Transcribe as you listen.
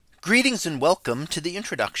Greetings and welcome to the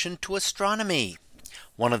introduction to astronomy.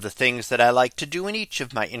 One of the things that I like to do in each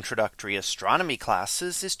of my introductory astronomy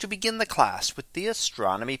classes is to begin the class with the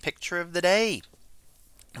astronomy picture of the day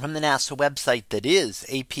from the NASA website, that is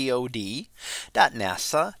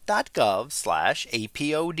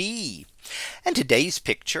apod.nasa.gov/apod. And today's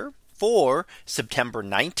picture for September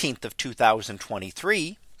 19th of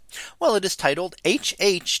 2023. Well, it is titled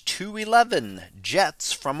HH211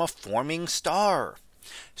 Jets from a Forming Star.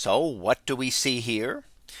 So what do we see here?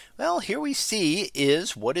 Well, here we see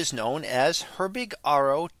is what is known as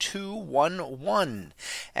Herbig-Auro 211.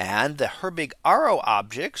 And the Herbig-Auro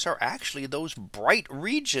objects are actually those bright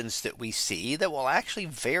regions that we see that will actually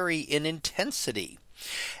vary in intensity.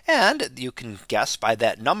 And you can guess by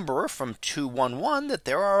that number from 211 that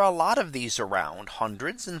there are a lot of these around,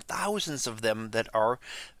 hundreds and thousands of them that are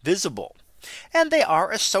visible. And they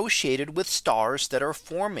are associated with stars that are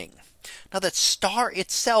forming. Now, that star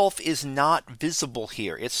itself is not visible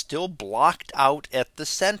here. It's still blocked out at the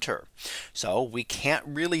center. So we can't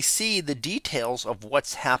really see the details of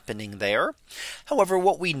what's happening there. However,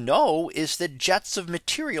 what we know is that jets of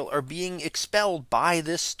material are being expelled by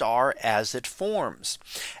this star as it forms.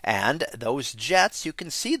 And those jets, you can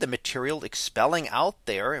see the material expelling out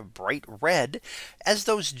there bright red as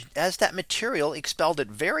that material expelled at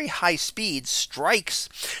very high speeds strikes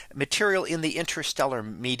material in the interstellar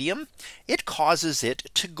medium. It causes it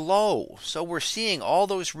to glow. So we're seeing all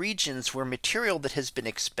those regions where material that has been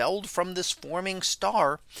expelled from this forming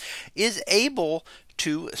star is able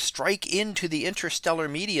to strike into the interstellar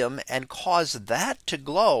medium and cause that to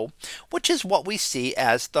glow, which is what we see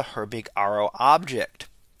as the Herbig-Auro object.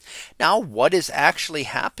 Now, what is actually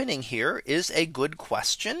happening here is a good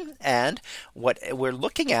question. And what we're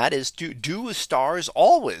looking at is do stars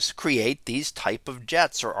always create these type of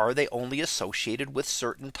jets, or are they only associated with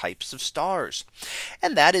certain types of stars?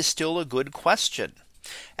 And that is still a good question.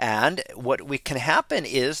 And what can happen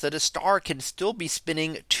is that a star can still be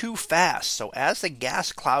spinning too fast. So as the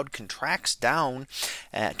gas cloud contracts down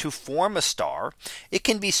to form a star, it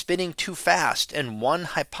can be spinning too fast. And one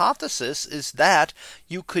hypothesis is that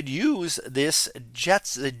you could use the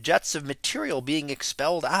jets of material being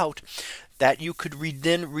expelled out, that you could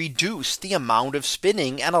then reduce the amount of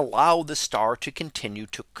spinning and allow the star to continue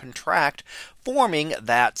to contract, forming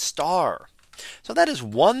that star. So that is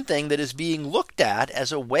one thing that is being looked at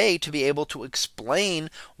as a way to be able to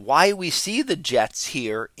explain why we see the jets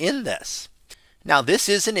here in this. Now, this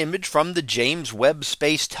is an image from the James Webb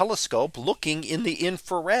Space Telescope looking in the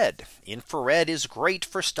infrared. Infrared is great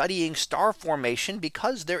for studying star formation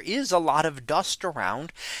because there is a lot of dust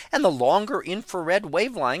around, and the longer infrared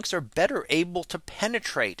wavelengths are better able to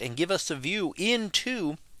penetrate and give us a view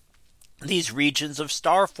into these regions of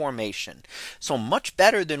star formation. So much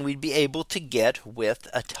better than we'd be able to get with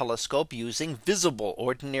a telescope using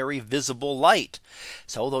ordinary visible light.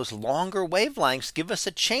 So those longer wavelengths give us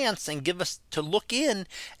a chance and give us to look in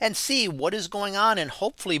and see what is going on, and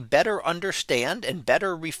hopefully better understand and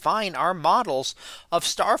better refine our models of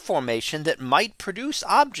star formation that might produce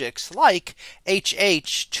objects like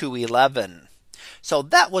HH211. So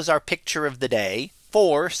that was our picture of the day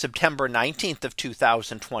for September 19th of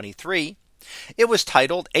 2023. It was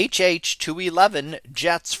titled HH211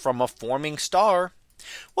 Jets from a Forming Star.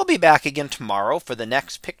 We'll be back again tomorrow for the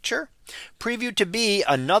next picture, previewed to be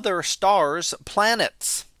another star's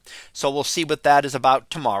planets. So we'll see what that is about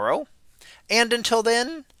tomorrow. And until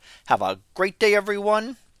then, have a great day,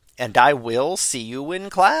 everyone, and I will see you in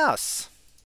class.